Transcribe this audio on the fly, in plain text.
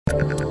I'm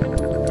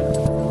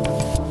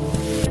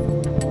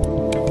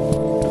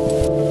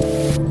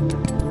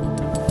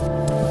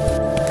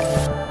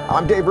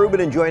Dave Rubin,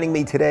 and joining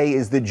me today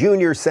is the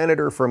junior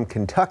senator from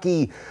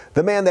Kentucky,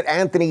 the man that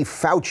Anthony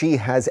Fauci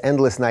has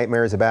endless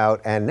nightmares about,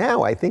 and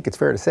now I think it's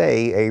fair to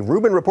say a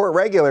Rubin Report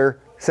regular,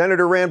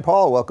 Senator Rand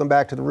Paul. Welcome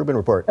back to the Rubin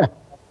Report.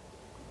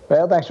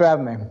 Well, thanks for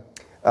having me.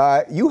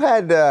 You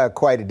had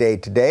quite a day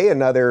today,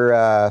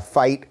 another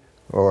fight,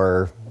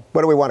 or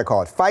what do we want to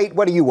call it? Fight?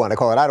 What do you want to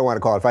call it? I don't want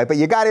to call it fight, but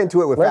you got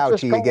into it with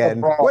Fauci again.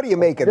 What do you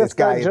make of this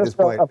guy at this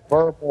point? A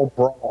verbal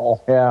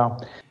brawl, yeah.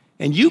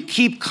 And you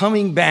keep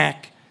coming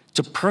back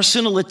to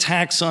personal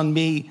attacks on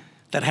me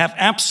that have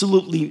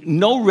absolutely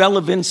no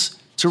relevance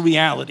to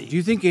reality. Do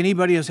you think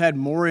anybody has had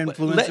more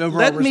influence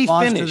over our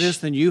response to this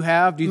than you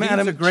have? Do you think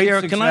it's a great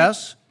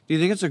success? Do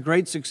you think it's a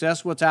great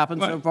success what's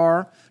happened so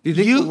far? Do you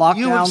think the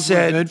lockdowns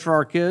were good for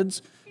our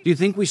kids? Do you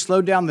think we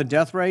slowed down the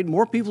death rate?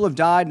 More people have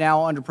died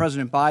now under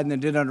President Biden than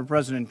did under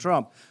President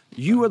Trump.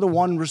 You are the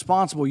one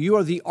responsible. You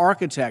are the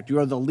architect. You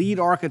are the lead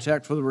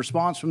architect for the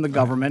response from the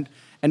government,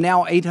 and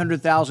now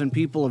 800,000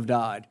 people have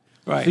died.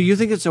 Right. So you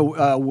think it's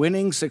a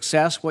winning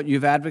success, what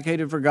you've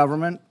advocated for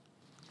government?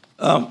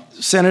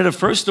 Senator,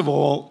 first of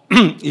all,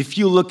 if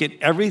you look at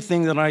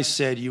everything that I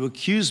said, you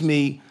accuse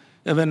me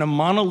of in a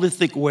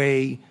monolithic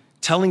way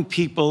telling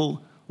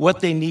people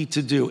what they need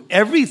to do.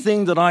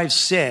 Everything that I've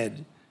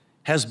said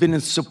has been in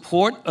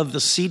support of the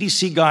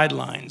CDC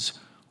guidelines.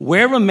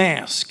 Wear a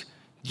mask,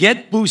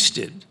 get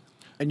boosted.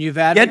 And you've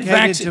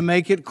advocated to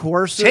make it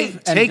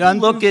coercive and done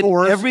through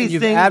force. Everything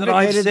that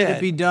I've said. You've advocated that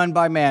it be done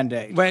by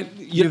mandate. Right.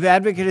 You've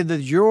advocated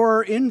that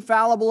your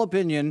infallible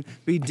opinion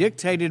be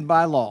dictated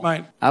by law.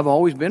 Right. I've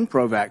always been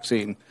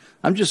pro-vaccine.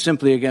 I'm just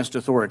simply against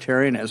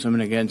authoritarianism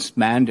and against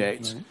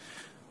mandates. Right.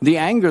 The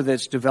anger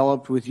that's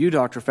developed with you,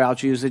 Dr.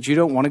 Fauci, is that you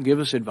don't want to give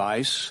us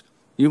advice.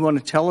 You want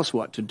to tell us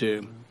what to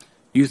do.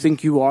 You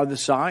think you are the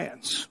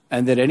science,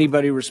 and that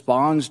anybody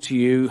responds to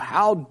you,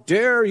 how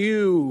dare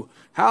you?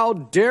 How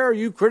dare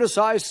you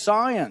criticize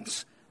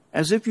science?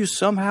 As if you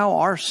somehow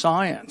are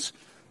science.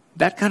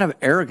 That kind of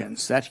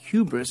arrogance, that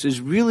hubris is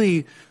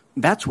really,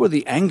 that's where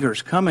the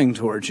anger's coming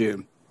towards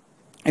you.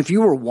 If you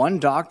were one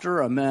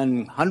doctor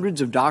among hundreds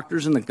of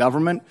doctors in the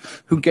government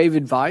who gave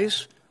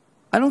advice,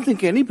 I don't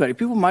think anybody,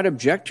 people might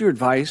object to your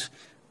advice,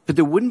 but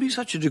there wouldn't be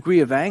such a degree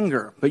of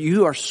anger. But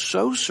you are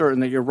so certain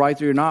that you're right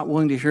that you're not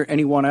willing to hear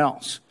anyone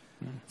else.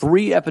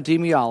 3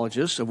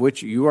 epidemiologists, of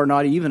which you are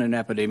not even an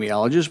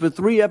epidemiologist, but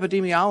 3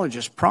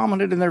 epidemiologists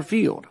prominent in their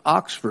field,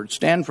 Oxford,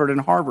 Stanford,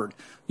 and Harvard.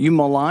 You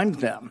maligned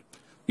them.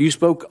 You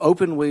spoke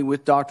openly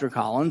with Dr.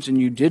 Collins,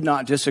 and you did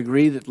not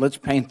disagree that let's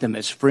paint them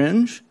as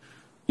fringe.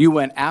 You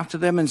went after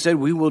them and said,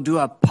 we will do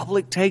a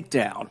public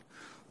takedown,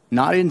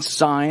 not in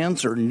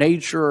Science or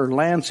Nature or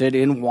Lancet,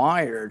 in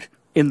Wired,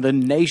 in The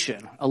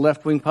Nation, a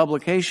left-wing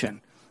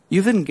publication.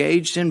 You've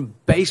engaged in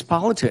base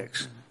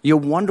politics. You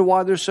wonder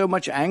why there's so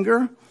much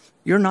anger?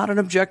 You're not an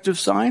objective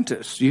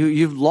scientist.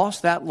 You've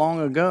lost that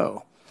long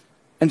ago.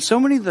 And so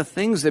many of the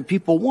things that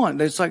people want,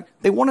 it's like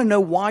they want to know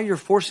why you're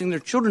forcing their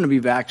children to be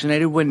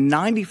vaccinated when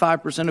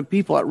 95% of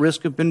people at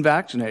risk have been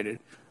vaccinated.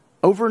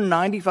 Over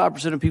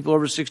 95% of people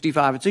over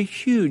 65. It's a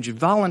huge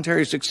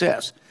voluntary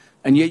success.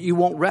 And yet you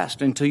won't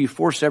rest until you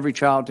force every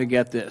child to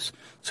get this.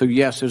 So,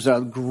 yes, there's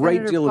a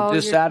great deal of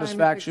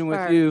dissatisfaction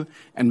with you,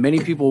 and many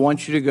people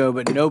want you to go,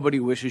 but nobody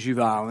wishes you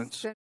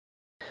violence.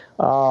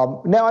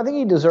 No, I think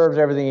he deserves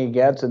everything he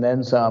gets and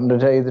then some, to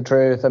tell you the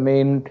truth. I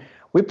mean,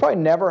 we probably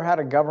never had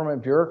a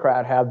government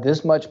bureaucrat have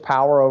this much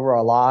power over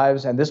our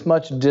lives and this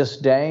much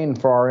disdain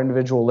for our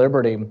individual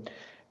liberty.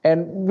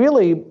 And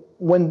really,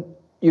 when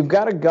you've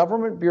got a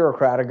government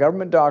bureaucrat, a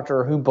government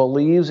doctor who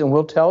believes and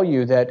will tell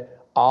you that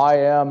I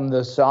am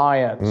the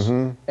science,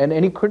 and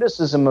any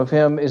criticism of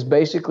him is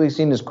basically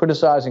seen as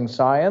criticizing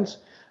science,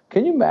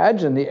 can you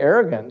imagine the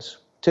arrogance?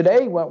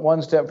 Today he went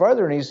one step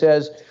further and he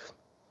says,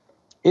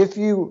 if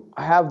you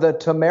have the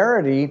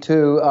temerity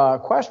to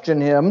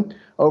question him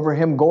over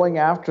him going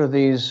after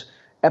these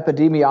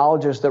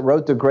epidemiologists that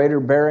wrote the Greater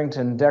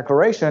Barrington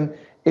Declaration,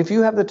 if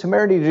you have the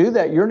temerity to do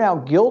that, you're now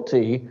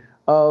guilty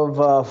of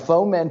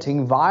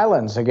fomenting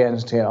violence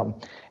against him.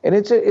 And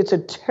it's a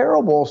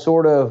terrible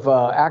sort of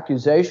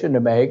accusation to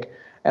make.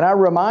 And I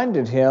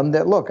reminded him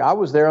that, look, I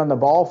was there on the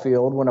ball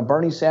field when a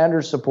Bernie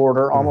Sanders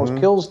supporter almost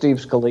killed Steve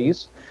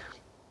Scalise.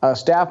 A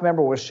staff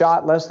member was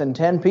shot less than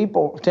 10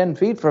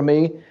 feet from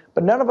me.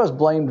 But none of us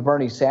blamed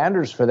Bernie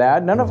Sanders for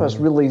that. None of us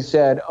really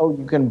said, oh,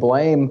 you can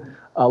blame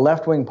a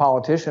left-wing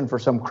politician for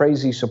some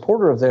crazy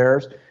supporter of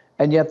theirs.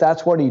 And yet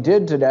that's what he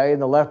did today,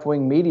 and the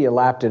left-wing media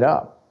lapped it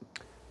up.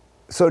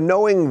 So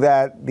knowing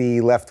that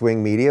the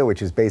left-wing media,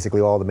 which is basically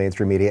all the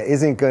mainstream media,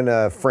 isn't going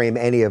to frame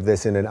any of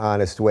this in an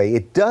honest way,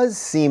 it does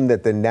seem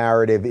that the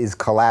narrative is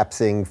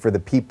collapsing for the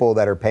people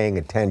that are paying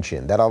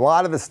attention, that a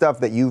lot of the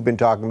stuff that you've been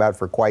talking about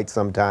for quite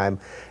some time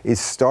is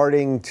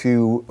starting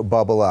to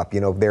bubble up.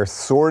 You know, they're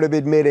sort of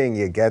admitting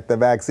you get the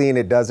vaccine,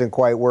 it doesn't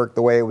quite work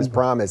the way it was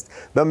promised.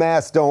 The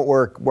masks don't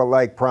work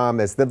like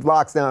promised. The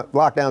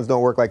lockdowns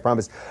don't work like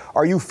promised.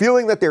 Are you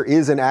feeling that there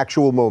is an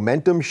actual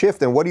momentum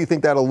shift, and what do you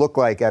think that'll look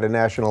like at a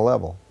national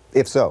level?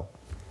 If so,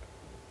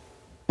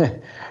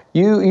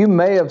 you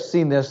may have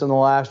seen this in the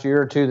last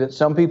year or two, that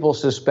some people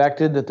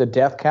suspected that the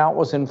death count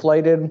was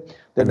inflated,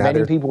 that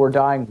many people were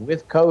dying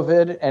with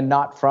COVID and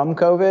not from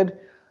COVID.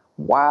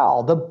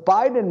 Wow, the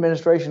Biden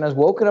administration has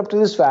woken up to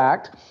this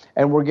fact,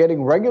 and we're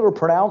getting regular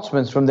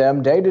pronouncements from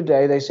them day to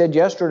day. They said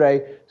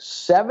yesterday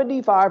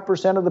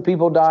 75% of the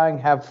people dying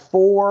have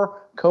 4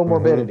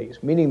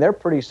 comorbidities, meaning they're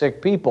pretty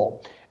sick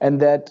people, and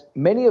that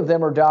many of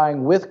them are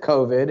dying with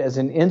COVID as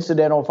an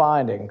incidental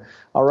finding.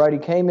 All right, he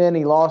came in,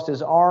 he lost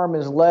his arm,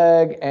 his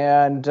leg,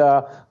 and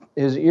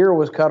his ear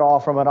was cut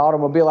off from an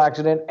automobile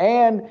accident,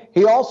 and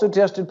he also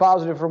tested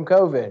positive from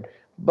COVID.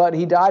 But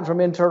he died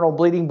from internal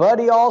bleeding, but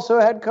he also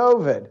had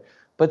COVID.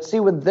 But see,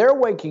 when they're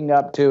waking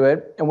up to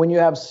it, and when you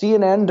have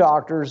CNN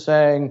doctors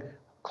saying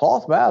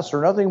cloth masks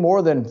are nothing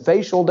more than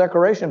facial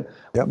decoration,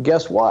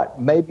 guess what?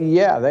 Maybe,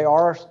 yeah, they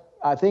are,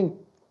 I think,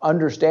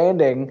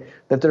 understanding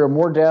that there are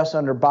more deaths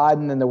under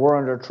Biden than there were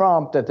under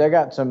Trump, that they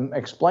got some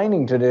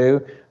explaining to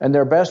do, and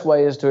their best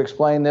way is to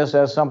explain this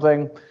as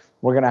something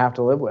we're going to have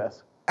to live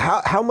with.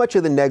 How much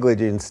of the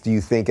negligence do you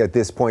think at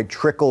this point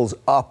trickles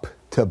up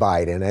to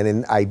Biden?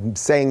 And I'm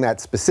saying that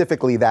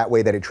specifically that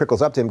way, that it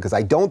trickles up to him, because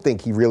I don't think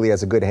he really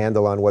has a good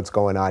handle on what's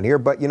going on here.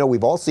 But, you know,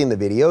 we've all seen the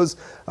videos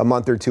a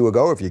month or two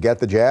ago. If you get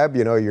the jab,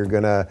 you know, you're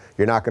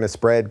not gonna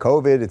spread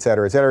COVID, et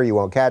cetera, et cetera. You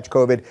won't catch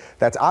COVID.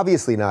 That's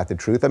obviously not the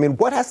truth. I mean,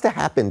 what has to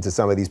happen to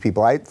some of these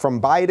people,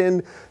 from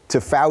Biden to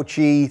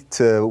Fauci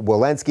to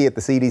Walensky at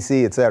the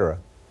CDC, et cetera?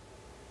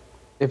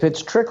 If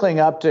it's trickling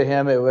up to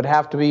him, it would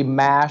have to be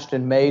mashed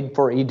and made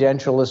for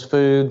edentulous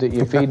food that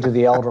you feed to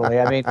the elderly.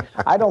 I mean,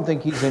 I don't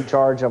think he's in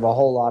charge of a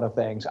whole lot of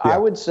things. Yeah. I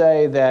would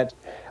say that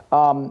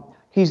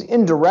he's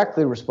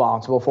indirectly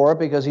responsible for it,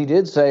 because he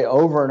did say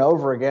over and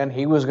over again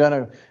he was going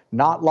to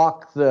not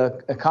lock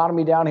the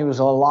economy down, he was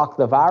going to lock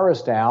the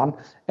virus down,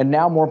 and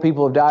now more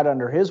people have died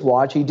under his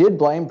watch. He did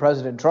blame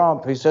President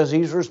Trump. He says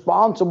he's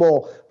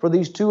responsible for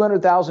these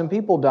 200,000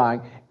 people dying.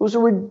 It was a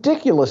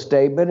ridiculous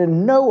statement,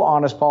 and no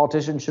honest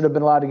politician should have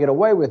been allowed to get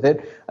away with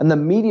it, and the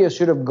media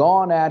should have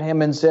gone at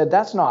him and said,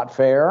 that's not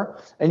fair,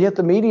 and yet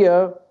the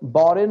media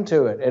bought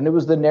into it, and it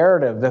was the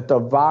narrative that the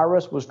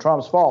virus was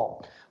Trump's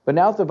fault. But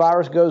now if the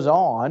virus goes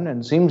on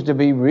and seems to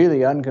be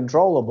really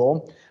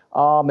uncontrollable,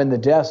 and the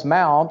deaths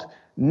mount,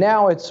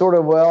 now it's sort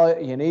of, well,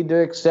 you need to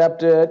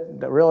accept it.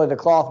 Really, the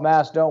cloth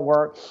masks don't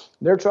work.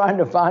 They're trying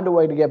to find a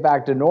way to get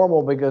back to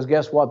normal, because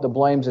guess what? The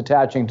blame's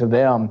attaching to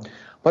them.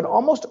 But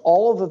almost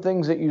all of the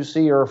things that you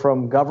see are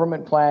from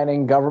government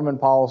planning, government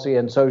policy,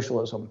 and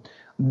socialism.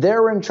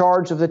 They're in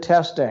charge of the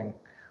testing.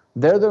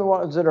 They're the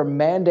ones that are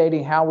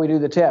mandating how we do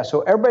the test.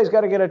 So everybody's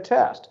got to get a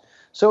test.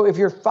 So if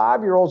your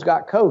 5-year-old's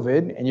got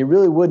COVID and you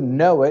really wouldn't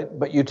know it,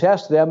 but you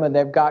test them and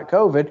they've got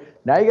COVID,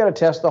 now you got to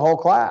test the whole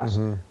class.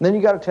 Then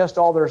you got to test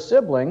all their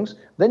siblings.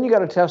 Then you got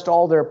to test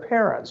all their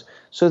parents.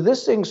 So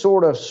this thing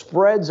sort of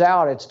spreads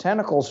out, its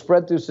tentacles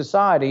spread through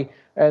society,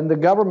 and the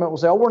government will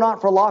say, oh, we're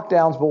not for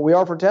lockdowns, but we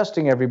are for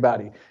testing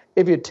everybody.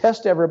 If you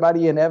test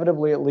everybody,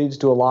 inevitably it leads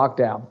to a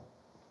lockdown.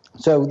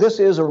 So this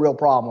is a real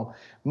problem.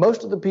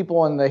 Most of the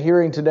people in the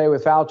hearing today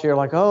with Fauci are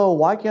like, oh,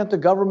 why can't the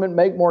government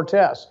make more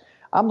tests?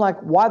 I'm like,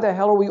 why the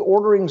hell are we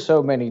ordering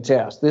so many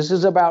tests? This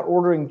is about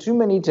ordering too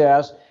many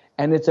tests,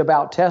 and it's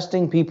about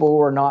testing people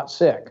who are not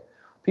sick.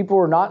 People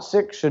who are not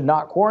sick should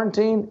not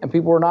quarantine, and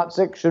people who are not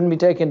sick shouldn't be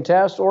taking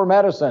tests or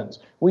medicines.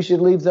 We should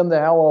leave them the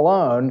hell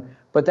alone.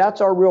 But that's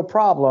our real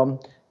problem.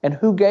 And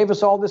who gave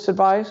us all this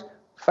advice?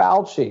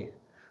 Fauci.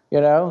 You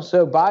know,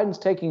 so Biden's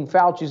taking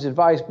Fauci's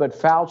advice, but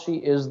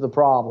Fauci is the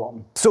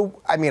problem. So,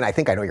 I mean, I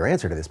think I know your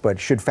answer to this, but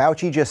should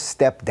Fauci just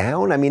step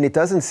down? I mean, it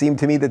doesn't seem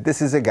to me that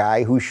this is a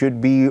guy who should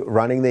be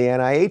running the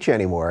NIH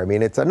anymore. I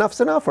mean, enough's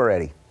enough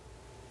already.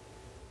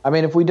 I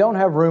mean, if we don't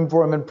have room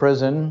for him in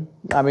prison,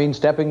 I mean,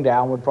 stepping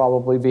down would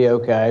probably be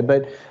okay.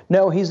 But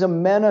no, he's a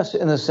menace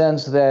in the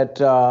sense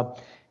that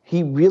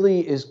he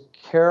really is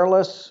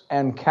careless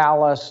and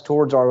callous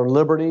towards our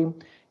liberty.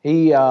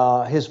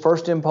 His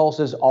first impulse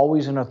is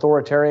always an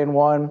authoritarian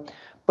one,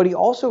 but he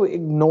also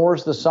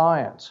ignores the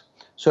science.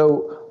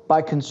 So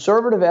by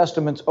conservative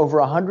estimates,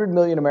 over 100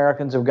 million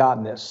Americans have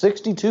gotten this.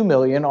 62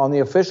 million on the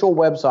official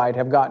website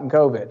have gotten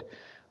COVID.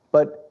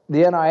 But the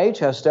NIH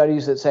has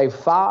studies that say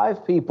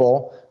 5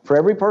 people, for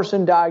every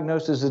person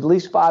diagnosed, is at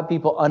least 5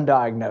 people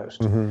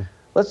undiagnosed.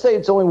 Let's say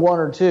it's only 1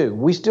 or 2.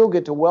 We still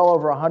get to well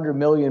over 100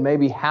 million,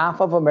 maybe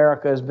half of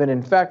America has been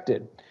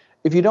infected.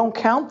 If you don't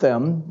count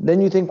them,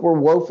 then you think we're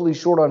woefully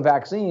short on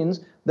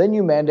vaccines, then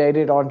you mandate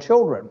it on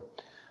children.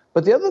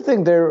 But the other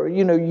thing there,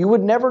 you know, you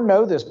would never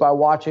know this by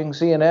watching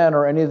CNN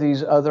or any of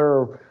these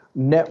other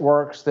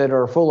networks that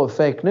are full of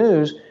fake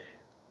news.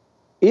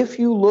 If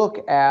you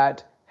look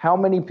at how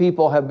many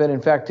people have been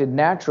infected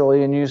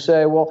naturally and you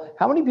say, well,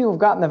 how many people have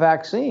gotten the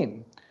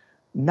vaccine?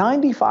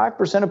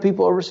 95% of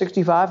people over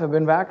 65 have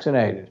been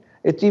vaccinated.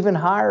 It's even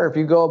higher if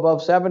you go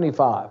above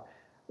 75.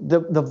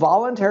 The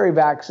voluntary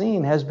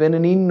vaccine has been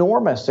an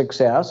enormous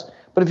success.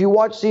 But if you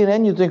watch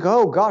CNN, you think,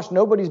 oh, gosh,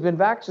 nobody's been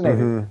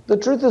vaccinated. The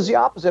truth is the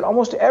opposite.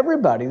 Almost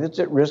everybody that's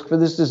at risk for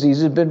this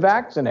disease has been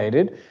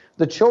vaccinated.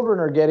 The children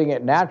are getting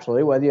it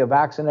naturally, whether you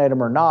vaccinate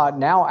them or not.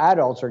 Now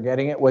adults are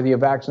getting it, whether you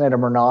vaccinate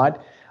them or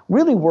not.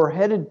 Really, we're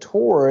headed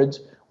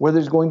towards where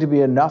there's going to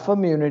be enough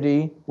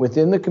immunity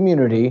within the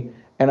community.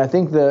 And I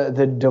think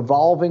the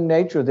devolving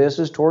nature of this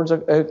is towards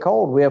a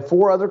cold. We have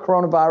 4 other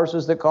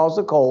coronaviruses that cause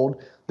the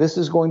cold. This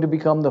is going to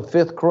become the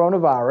 5th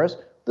coronavirus.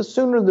 The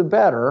sooner the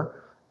better.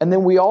 And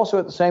then we also,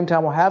 at the same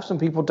time, will have some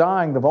people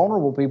dying, the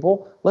vulnerable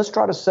people. Let's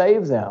try to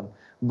save them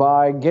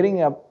by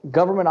getting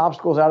government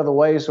obstacles out of the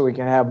way so we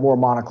can have more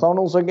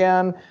monoclonals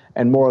again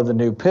and more of the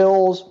new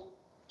pills.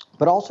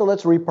 But also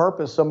let's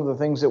repurpose some of the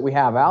things that we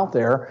have out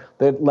there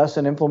that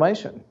lessen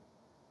inflammation.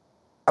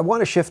 I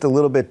want to shift a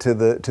little bit to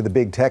the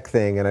big tech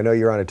thing, and I know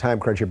you're on a time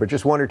crunch here, but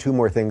just 1 or 2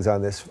 more things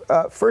on this.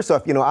 First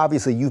off,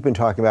 obviously you've been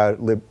talking about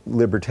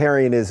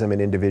libertarianism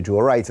and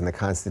individual rights and the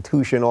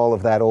Constitution, all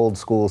of that old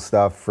school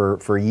stuff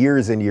for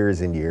years and years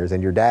and years,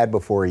 and your dad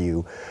before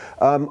you.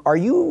 Are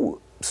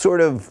you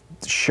sort of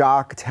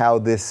shocked how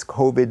this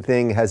COVID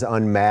thing has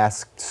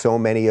unmasked so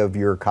many of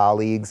your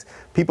colleagues,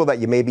 people that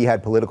you maybe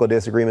had political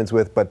disagreements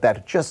with, but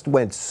that just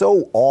went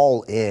so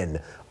all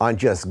in on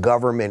just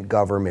government?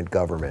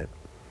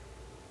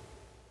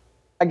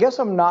 I guess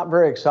I'm not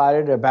very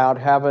excited about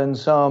having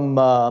some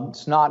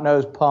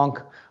snot-nosed punk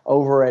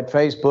over at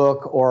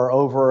Facebook or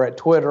over at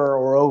Twitter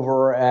or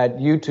over at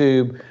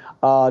YouTube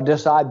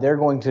decide they're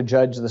going to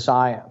judge the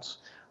science.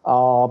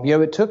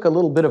 It took a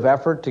little bit of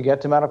effort to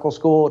get to medical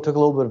school. It took a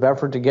little bit of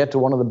effort to get to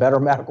one of the better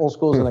medical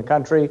schools in the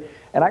country.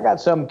 And I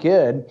got some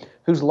kid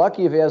who's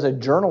lucky if he has a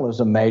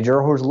journalism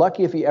major, who's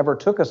lucky if he ever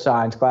took a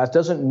science class,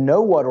 doesn't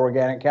know what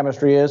organic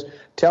chemistry is,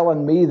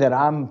 telling me that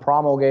I'm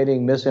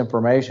promulgating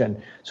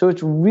misinformation. So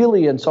it's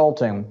really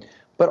insulting.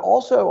 But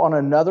also on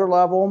another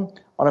level,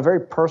 on a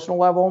very personal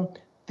level,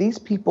 these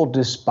people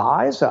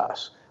despise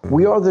us.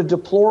 We are the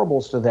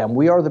deplorables to them.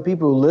 We are the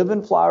people who live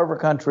in flyover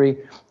country,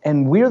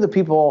 and we're the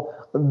people,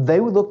 they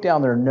would look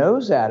down their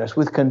nose at us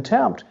with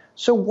contempt.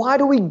 So why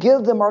do we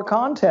give them our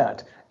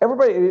content?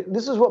 Everybody,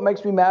 this is what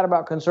makes me mad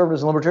about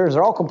conservatives and libertarians.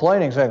 They're all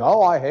complaining, saying,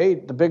 oh, I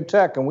hate the big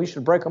tech and we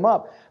should break them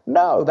up.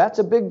 No, that's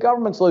a big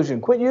government solution.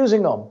 Quit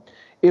using them.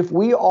 If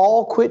we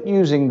all quit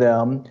using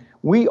them,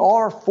 we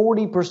are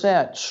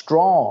 40%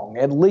 strong,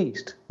 at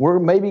least. We're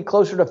maybe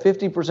closer to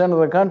 50% of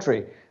the country.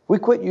 If we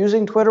quit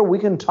using Twitter, we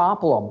can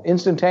topple them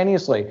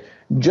instantaneously.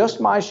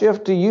 Just my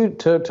shift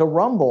to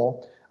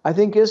Rumble, I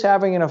think, is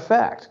having an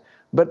effect.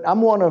 But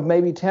I'm one of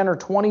maybe 10 or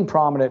 20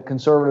 prominent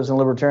conservatives and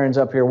libertarians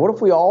up here. What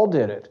if we all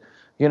did it?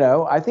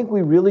 I think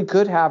we really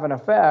could have an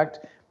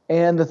effect.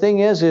 And the thing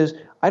is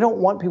I don't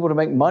want people to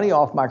make money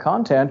off my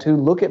content who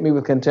look at me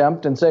with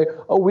contempt and say,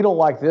 oh, we don't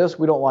like this,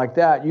 we don't like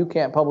that, you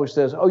can't publish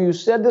this. Oh, you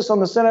said this on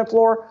the Senate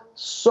floor?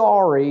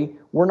 Sorry,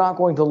 we're not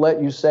going to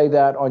let you say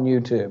that on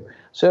YouTube.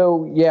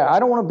 So, yeah, I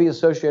don't want to be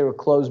associated with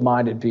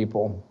closed-minded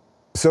people.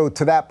 So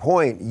to that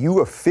point,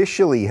 you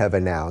officially have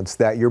announced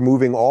that you're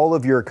moving all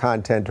of your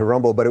content to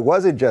Rumble, but it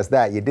wasn't just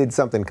that. You did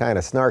something kind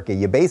of snarky.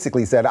 You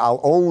basically said, I'll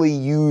only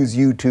use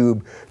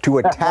YouTube to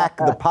attack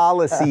the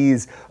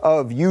policies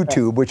of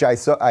YouTube, which I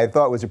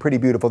thought was a pretty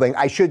beautiful thing.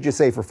 I should just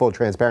say, for full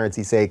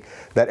transparency's sake,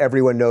 that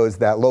everyone knows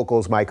that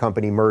Locals, my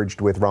company, merged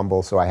with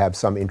Rumble, so I have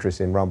some interest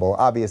in Rumble,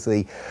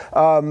 obviously.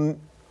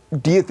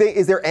 Do you think,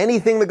 is there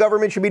anything the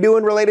government should be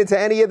doing related to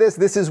any of this?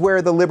 This is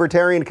where the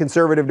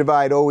libertarian-conservative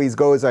divide always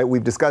goes.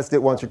 We've discussed it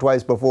once or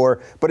twice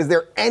before. But is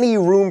there any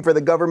room for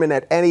the government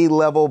at any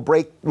level,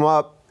 break them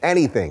up,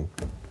 anything?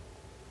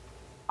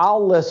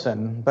 I'll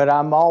listen, but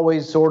I'm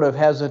always sort of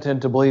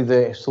hesitant to believe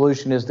the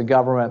solution is the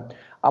government.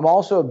 I'm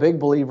also a big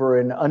believer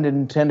in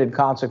unintended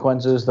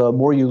consequences. The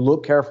more you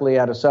look carefully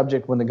at a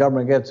subject, when the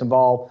government gets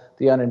involved,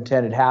 the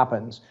unintended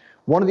happens.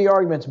 One of the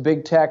arguments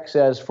big tech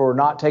says for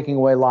not taking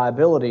away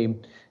liability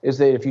is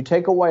that if you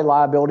take away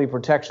liability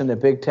protection that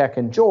big tech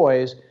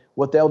enjoys,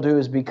 what they'll do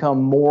is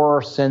become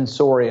more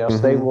censorious.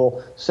 They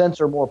will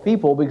censor more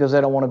people because they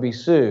don't want to be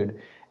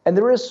sued. And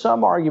there is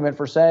some argument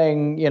for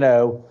saying,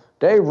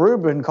 Dave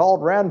Rubin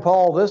called Rand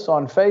Paul this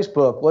on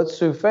Facebook. Let's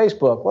sue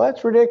Facebook. Well,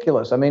 that's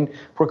ridiculous. I mean,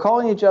 if we're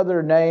calling each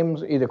other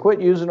names, either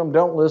quit using them,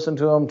 don't listen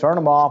to them, turn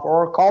them off,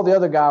 or call the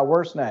other guy a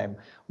worse name.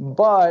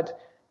 But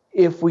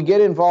if we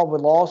get involved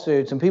with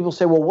lawsuits and people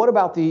say, well, what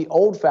about the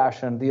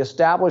old-fashioned, the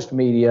established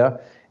media?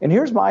 And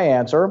here's my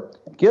answer.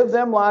 Give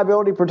them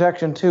liability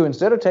protection, too.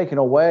 Instead of taking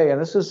away, and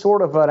this is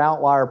sort of an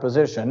outlier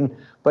position,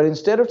 but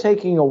instead of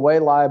taking away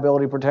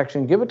liability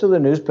protection, give it to the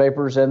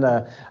newspapers and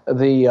to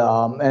the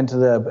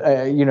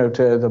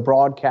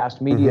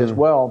broadcast media as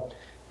well.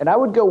 And I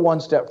would go one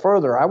step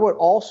further. I would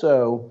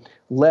also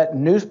let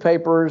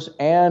newspapers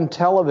and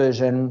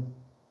television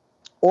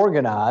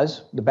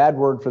organize. The bad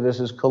word for this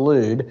is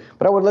collude,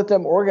 but I would let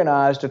them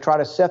organize to try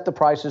to set the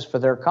prices for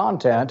their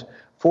content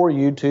for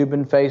YouTube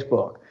and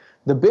Facebook.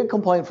 The big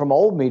complaint from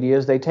old media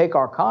is they take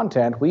our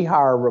content, we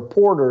hire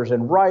reporters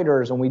and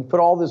writers, and we put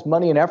all this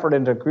money and effort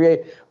into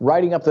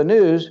writing up the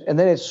news, and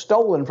then it's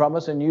stolen from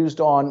us and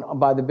used on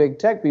by the big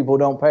tech people who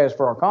don't pay us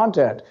for our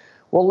content.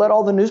 Well, let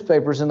all the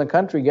newspapers in the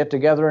country get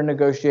together and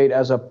negotiate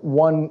as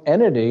one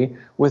entity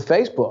with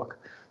Facebook.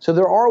 So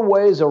there are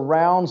ways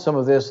around some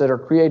of this that are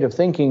creative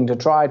thinking to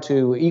try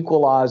to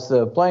equalize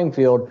the playing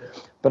field.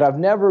 But I've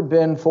never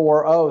been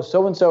for,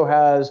 so-and-so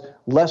has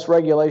less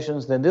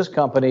regulations than this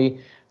company.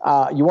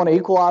 You want to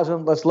equalize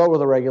them? Let's lower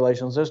the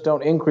regulations. Let's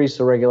don't increase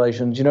the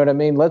regulations. You know what I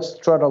mean? Let's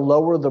try to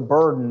lower the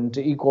burden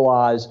to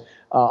equalize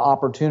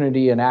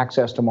opportunity and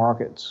access to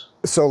markets.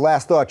 So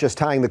last thought, just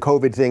tying the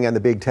COVID thing and the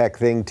big tech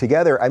thing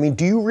together. I mean,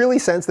 do you really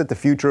sense that the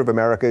future of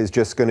America is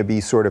just going to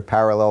be sort of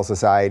parallel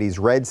societies?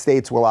 Red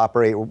states will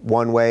operate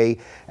one way,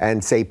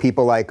 and say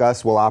people like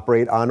us will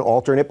operate on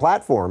alternate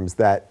platforms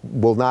that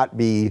will not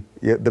be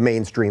the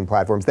mainstream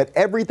platforms, that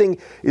everything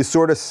is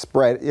sort of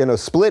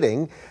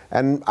splitting.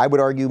 And I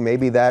would argue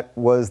maybe that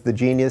was the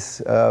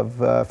genius of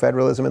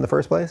federalism in the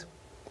first place,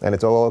 and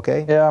it's all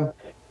okay? Yeah.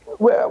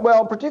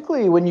 Well,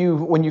 particularly when you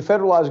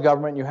federalize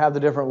government, you have the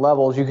different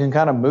levels, you can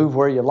kind of move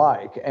where you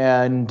like.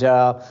 And,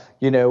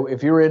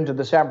 if you're into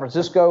the San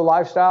Francisco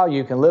lifestyle,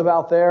 you can live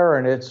out there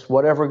and it's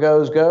whatever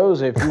goes,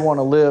 goes. If you want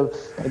to live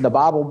in the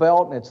Bible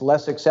Belt and it's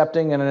less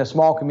accepting and in a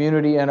small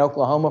community in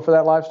Oklahoma for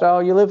that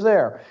lifestyle, you live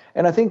there.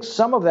 And I think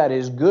some of that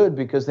is good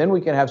because then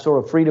we can have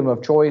sort of freedom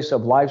of choice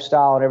of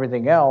lifestyle and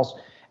everything else.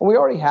 And we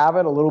already have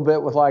it a little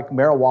bit with like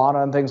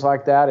marijuana and things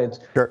like that. It's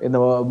sure. In the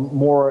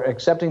more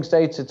accepting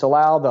states, it's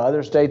allowed. The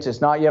other states,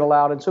 it's not yet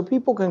allowed. And so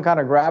people can kind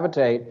of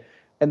gravitate.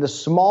 And the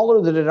smaller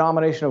the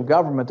denomination of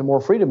government, the more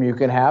freedom you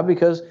can have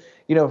because,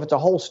 if it's a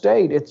whole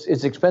state,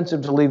 it's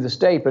expensive to leave the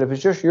state. But if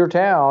it's just your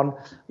town,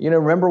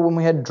 remember when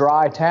we had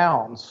dry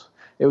towns?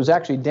 It was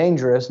actually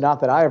dangerous.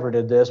 Not that I ever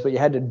did this, but you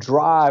had to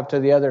drive to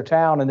the other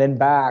town and then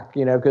back,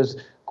 because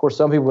of course,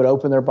 some people would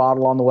open their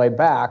bottle on the way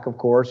back, of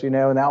course, and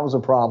that was a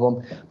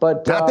problem.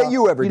 But not that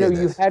you ever did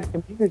you had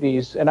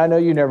communities, and I know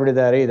you never did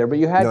that either, but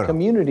you had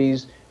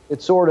communities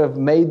that sort of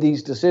made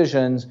these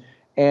decisions,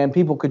 and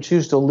people could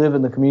choose to live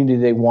in the community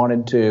they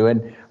wanted to.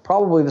 And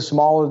probably the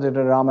smaller the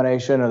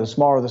denomination or the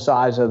smaller the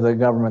size of the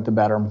government, the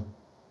better.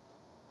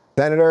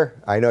 Senator,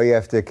 I know you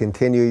have to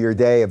continue your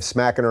day of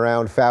smacking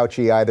around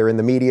Fauci either in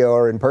the media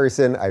or in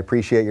person. I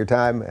appreciate your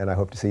time, and I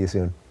hope to see you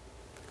soon.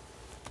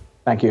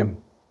 Thank you.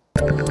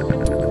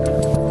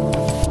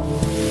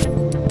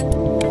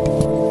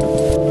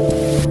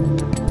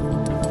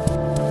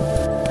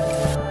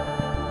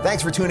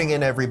 Thanks for tuning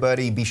in,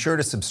 everybody. Be sure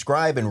to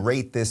subscribe and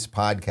rate this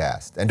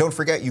podcast. And don't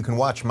forget, you can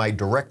watch my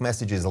direct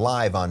messages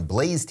live on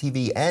Blaze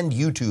TV and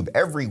YouTube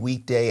every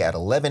weekday at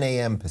 11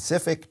 a.m.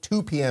 Pacific,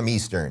 2 p.m.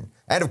 Eastern.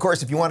 And of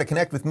course, if you want to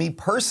connect with me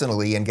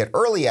personally and get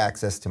early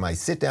access to my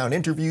sit-down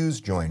interviews,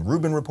 join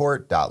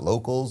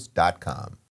RubinReport.locals.com.